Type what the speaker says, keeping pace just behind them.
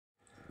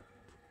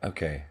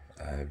Okay,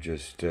 I've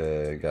just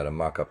got a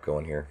mock-up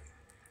going here.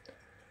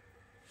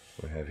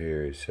 What we have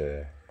here is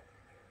a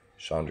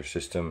Chandra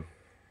system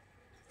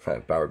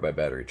powered by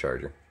battery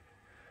charger.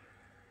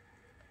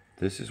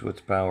 This is what's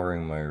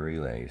powering my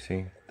relay, you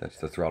see? That's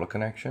the throttle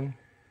connection.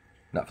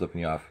 Not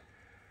flipping you off.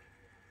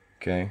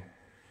 Okay.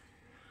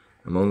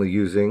 I'm only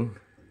using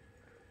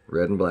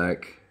red and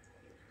black.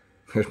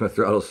 Here's my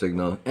throttle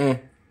signal. I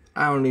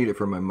don't need it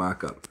for my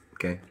mock-up,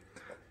 okay?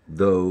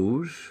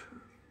 Those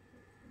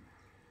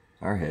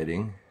are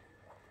heading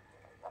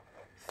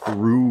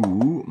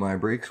through my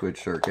brake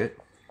switch circuit.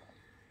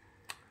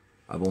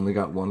 I've only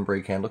got one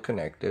brake handle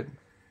connected,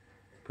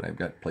 but I've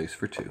got place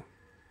for two.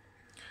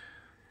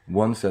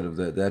 One set of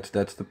that's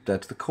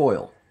the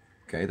coil.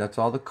 Okay, that's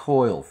all the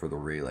coil for the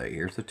relay.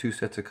 Here's the two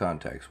sets of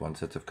contacts. One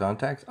set of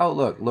contacts. Oh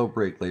look, low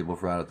brake label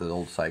for out of the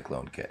old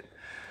Cyclone kit.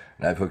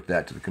 And I've hooked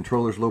that to the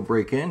controller's low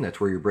brake in.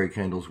 That's where your brake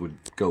handles would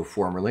go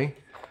formerly.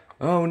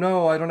 Oh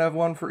no, I don't have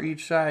one for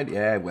each side.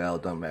 Yeah, well,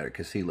 it doesn't matter,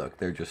 because see, look,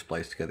 they're just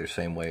spliced together the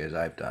same way as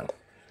I've done.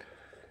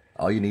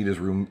 All you need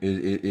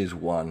is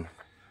one.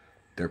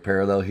 They're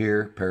parallel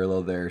here,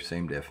 parallel there,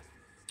 same diff.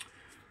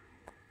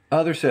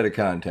 Other set of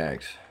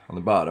contacts on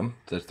the bottom.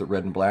 That's the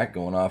red and black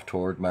going off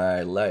toward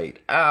my light.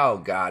 Oh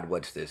God,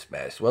 what's this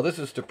mess? Well, this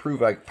is to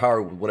prove I can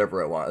power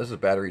whatever I want. This is a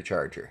battery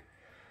charger.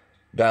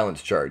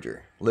 Balance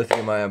charger.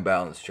 Lithium-ion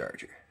balance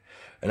charger.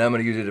 And I'm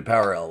going to use it to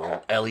power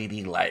a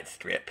LED light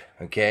strip,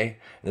 okay?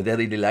 And the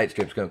LED light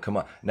strip's going to come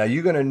on. Now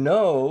you're going to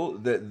know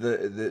that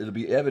it'll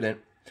be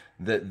evident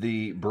that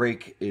the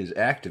brake is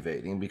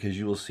activating, because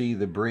you will see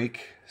the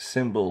brake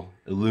symbol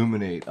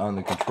illuminate on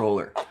the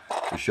controller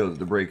to show that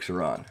the brakes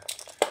are on.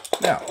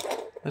 Now,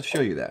 let's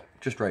show you that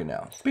just right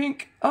now.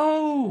 Bink!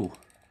 Oh!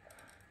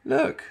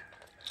 Look.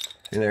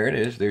 See, there it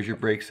is. There's your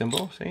brake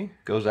symbol. See?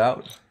 Goes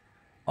out,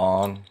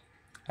 on,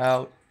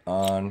 out,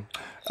 on.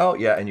 Oh,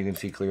 yeah, and you can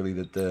see clearly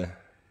that the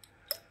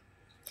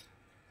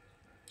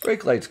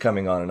brake light's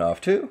coming on and off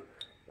too.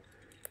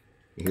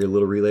 You hear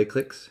little relay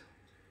clicks?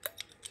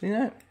 See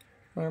that?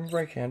 Arm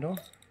brake handle.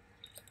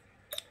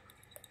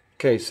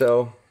 Okay,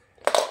 so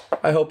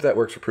I hope that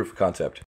works for proof of concept.